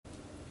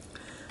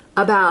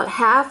About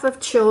half of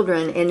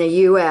children in the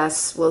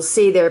U.S. will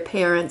see their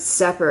parents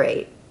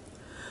separate.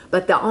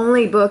 But the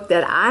only book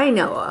that I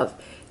know of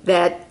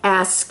that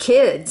asks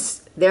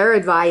kids their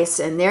advice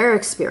and their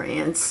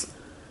experience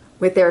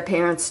with their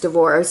parents'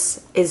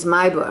 divorce is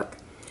my book,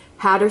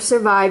 How to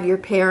Survive Your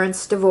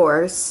Parents'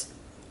 Divorce,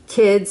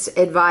 Kids'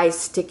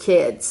 Advice to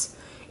Kids.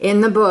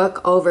 In the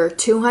book, over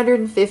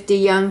 250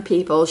 young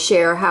people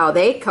share how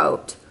they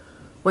coped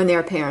when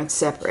their parents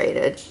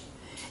separated,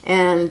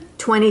 and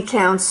 20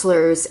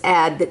 counselors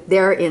add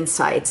their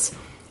insights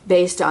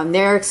based on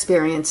their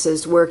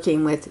experiences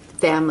working with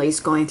families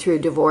going through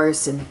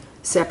divorce and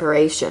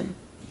separation.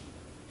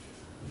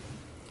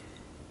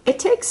 It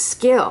takes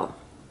skill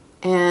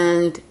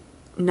and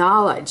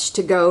knowledge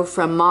to go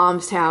from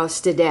mom's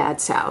house to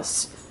dad's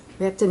house.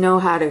 We have to know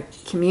how to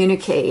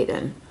communicate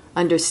and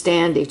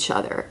understand each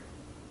other.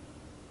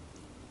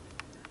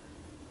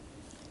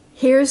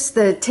 Here's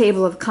the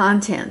table of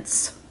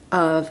contents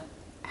of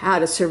How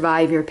to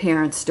Survive Your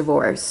Parents'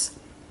 Divorce.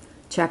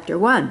 Chapter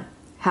 1,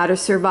 How to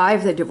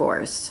Survive the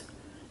Divorce.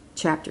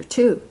 Chapter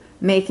 2,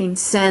 Making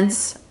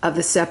Sense of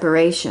the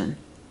Separation.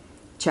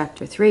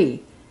 Chapter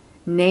 3,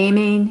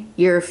 Naming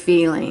Your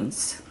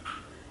Feelings.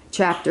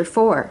 Chapter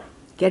 4,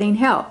 Getting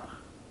Help.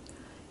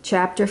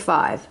 Chapter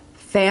 5,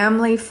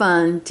 Family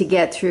Fun to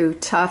Get Through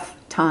Tough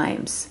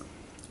Times.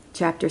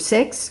 Chapter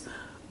 6,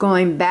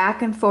 Going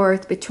Back and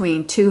Forth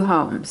Between Two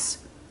Homes.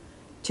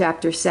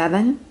 Chapter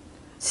 7,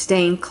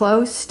 Staying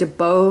Close to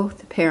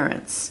Both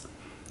Parents.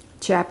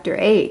 Chapter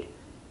 8,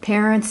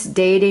 Parents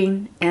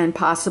Dating and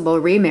Possible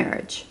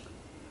Remarriage.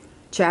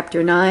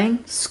 Chapter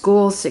 9,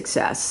 School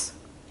Success.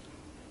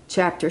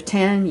 Chapter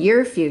 10,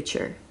 Your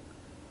Future.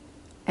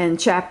 And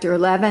Chapter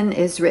 11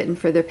 is written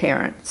for the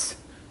parents.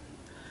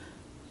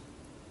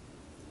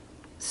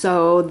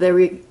 So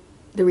the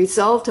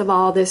result of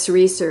all this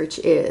research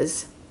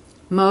is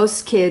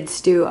most kids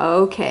do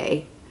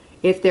okay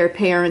if their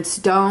parents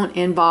don't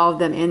involve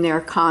them in their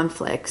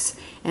conflicts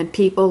and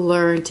people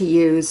learn to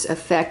use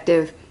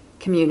effective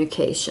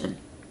communication.